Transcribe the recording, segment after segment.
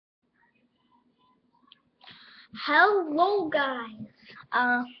Hello guys.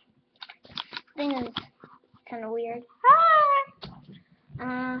 Thing is kind of weird.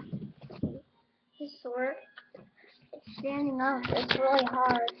 This work. It's standing up. It's really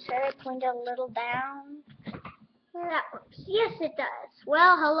hard. Should I point it a little down? That works. Yes, it does.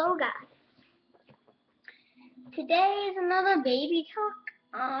 Well, hello guys. Today is another baby talk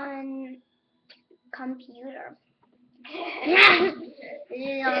on computer. It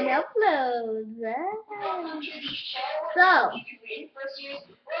is on uploads. So,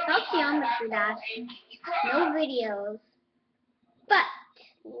 self geometry dash, no videos, but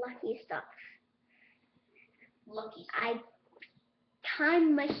lucky stuff. I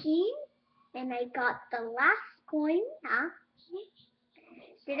time machine, and I got the last coin.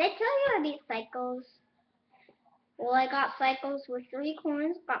 Did I tell you I beat cycles? Well, I got cycles with 3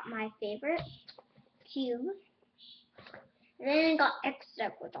 coins, got my favorite cube. Then I got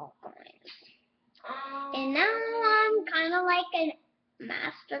extra with all coins. And now I'm kind of like a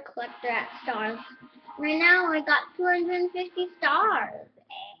master collector at stars. Right now I got 250 stars.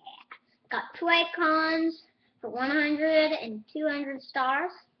 Got 2 icons for 100 and 200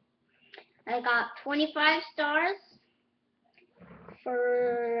 stars. I got 25 stars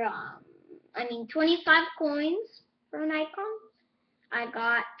for, 25 coins for an icon. I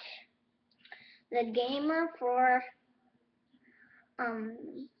got the gamer for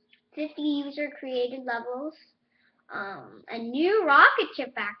 50 user created levels. A new rocket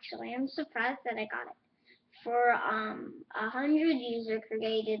ship actually. I'm surprised that I got it. For 100 user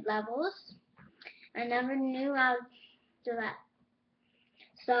created levels. I never knew I would do that.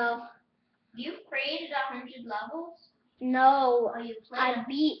 So you created 100 levels? No, Oh, you I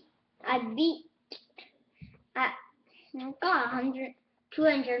got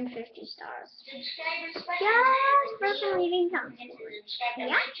 250 stars. Subscribers, Just for leaving comments.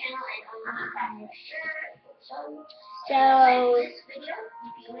 Yeah. So,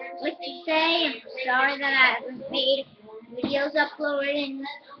 what to say? I'm sorry that I haven't made videos uploaded in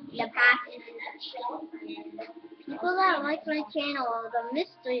the past. People that like my channel, the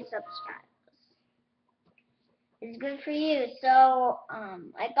mystery subscribers, it's good for you. So,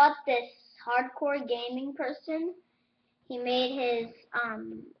 I got this hardcore gaming person. He made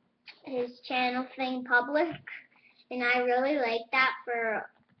his channel thing public, and I really like that. For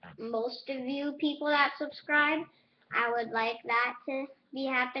most of you people that subscribe, I would like that to be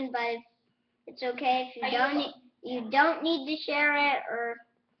happen, but it's okay if you don't need to share it, or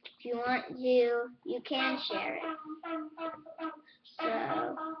if you want to, you can share it. So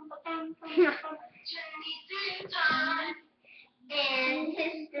and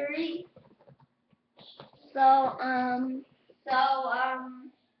history. So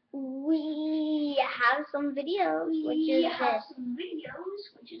we have some videos,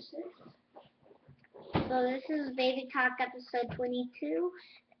 which is this. So this is Baby Talk episode 22.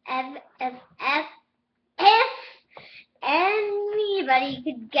 If anybody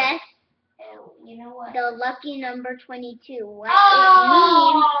could guess, you know what? the lucky number 22, what it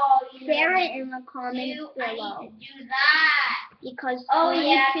means, share it in the comments below. I need to do that. Because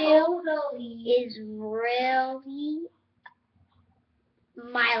 22 is really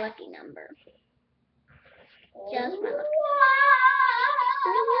my lucky number. Just my lucky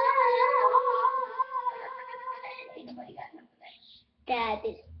number. That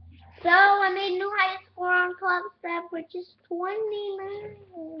is. So I made new highest score on Club Step, which is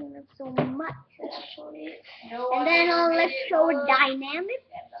 29. That's so much actually. And then Electrodynamics,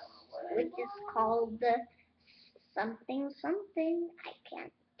 which is called the something. I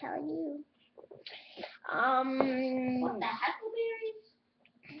can't tell you. What the Huckleberries?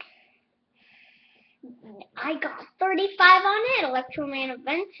 I got 35 on it. Electroman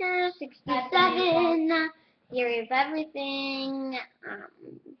Adventure, 67. Theory of Everything.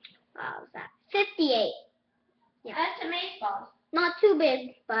 What was that? 58. Yeah. That's amazing. Not too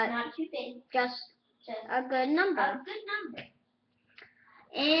big, but not too big. Just a good number. A good number.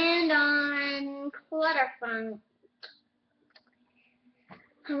 And on Clutterfunk,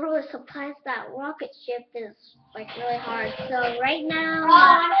 I'm really surprised that rocket ship is like really hard. So right now,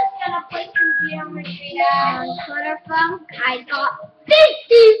 I'm just gonna play some geometry now. on Clutterfunk, I got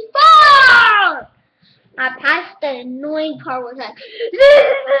 54. I passed the annoying part was like,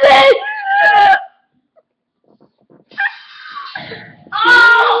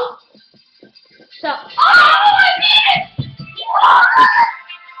 oh! So, I made it!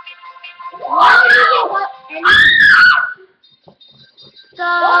 So,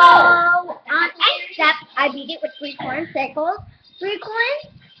 on X step, I beat it with 3 coin circles, 3 coins,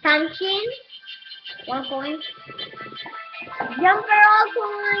 time machine, 1 coin, jumper all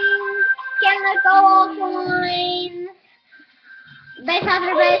coins, camera Psycho coins. Base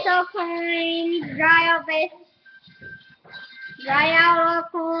after base all coins. Dry out base. Dry out all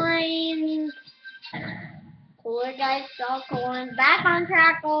coins. Cooler dice all coins. Back on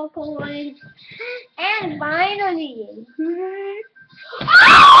track all coins. And finally. Oh!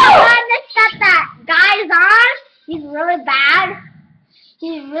 I missed that guy's on. He's really bad.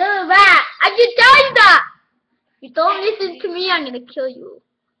 He's really bad. I just tell you that. If you don't listen to me, I'm gonna kill you.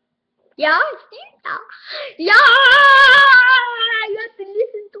 Yeah, yeah. You have to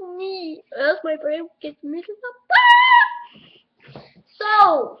listen to me, or else my brain gets mixed up.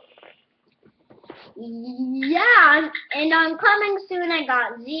 So, yeah, and on coming soon, I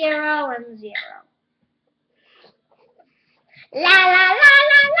got 0 and 0. La la la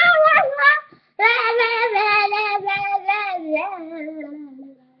la la la la. La la la la la la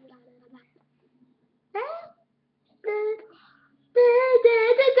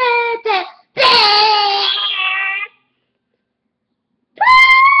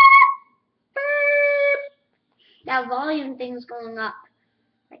that volume thing's going up.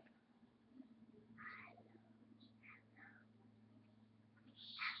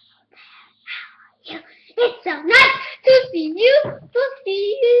 It's so nice to see you, to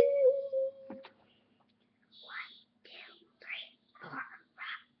see you. 1, 2, 3, 4,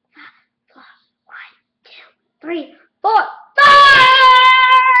 5. 1, 2, 3, 4, 5.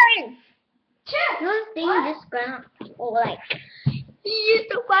 Those things just gonna like. He's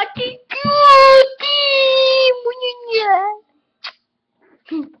so fucking cute.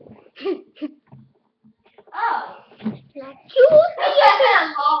 Oh. Like cute.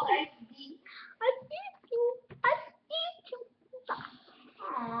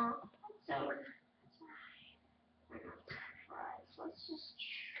 Aw, so let's just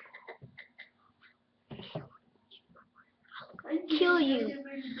kill you.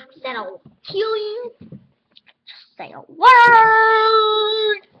 Then I'll kill you. Just say a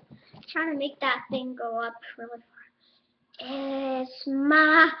word. Trying to make that thing go up really far. It's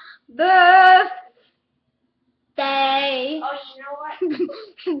my birthday. Oh, you know what?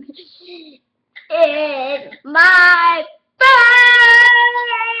 It's my birthday.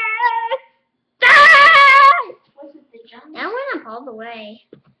 Was it the jungle? That went up all the way.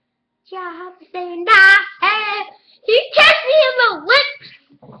 Just in that head, he kissed me in the lips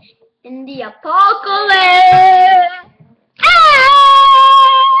in the apocalypse.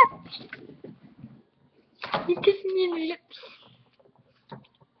 Ah! He kissed me in the lips.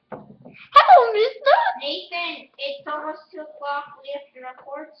 Hello, mister. Nathan, it's almost 2 o'clock. We have to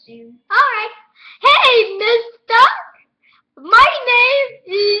record soon. Alright. Hey, mister. My name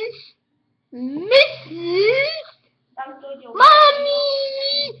is Mrs. Mommy.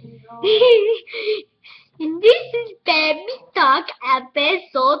 And this is Baby Talk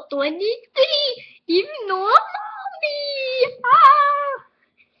episode 23. Even though I'm mommy. Ah.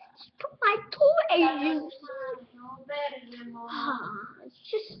 Put my toys. It's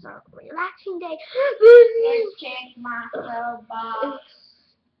just a relaxing day. Let's check my box.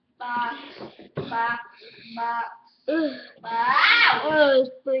 Box. Wow! Oh, his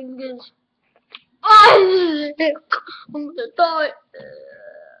fingers. Oh, I'm gonna die.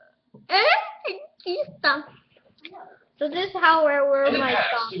 So this is how I wear In the my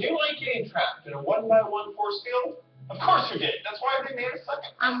past, socks. did you like getting trapped in a 1x1 force field? Of course you did. That's why they made a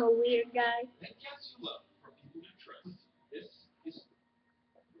second. I'm a weird guy. And guess who love for people you trust? This is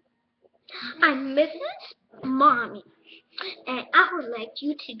I'm Mrs. Mommy, and I would like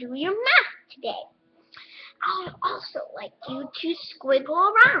you to do your math today. I would also like you to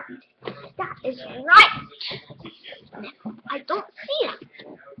squiggle around. That is right. And if I don't see it,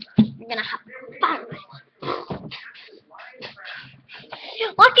 I'm gonna have fun with it.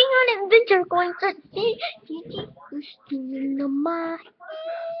 Walking on an adventure, going to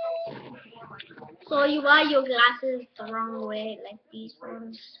So you wear your glasses the wrong way, like these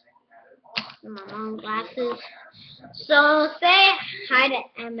ones. My wrong glasses. So say hi to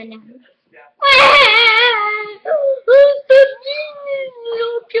Eminem.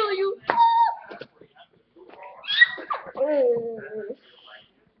 I'll kill you.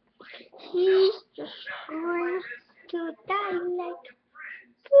 He's just going to die like.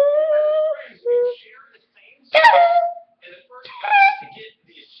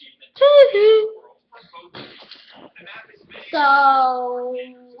 So,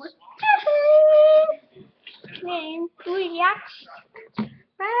 name 3x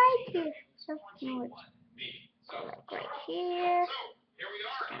right here. So, no, it's like right here.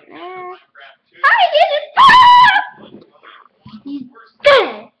 There. I did it! He's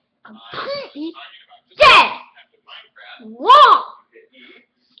dead! Completely dead! Wrong!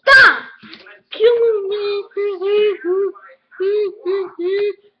 Stop!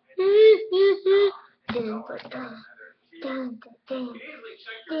 over. Dun, dun, dun,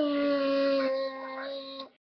 dun.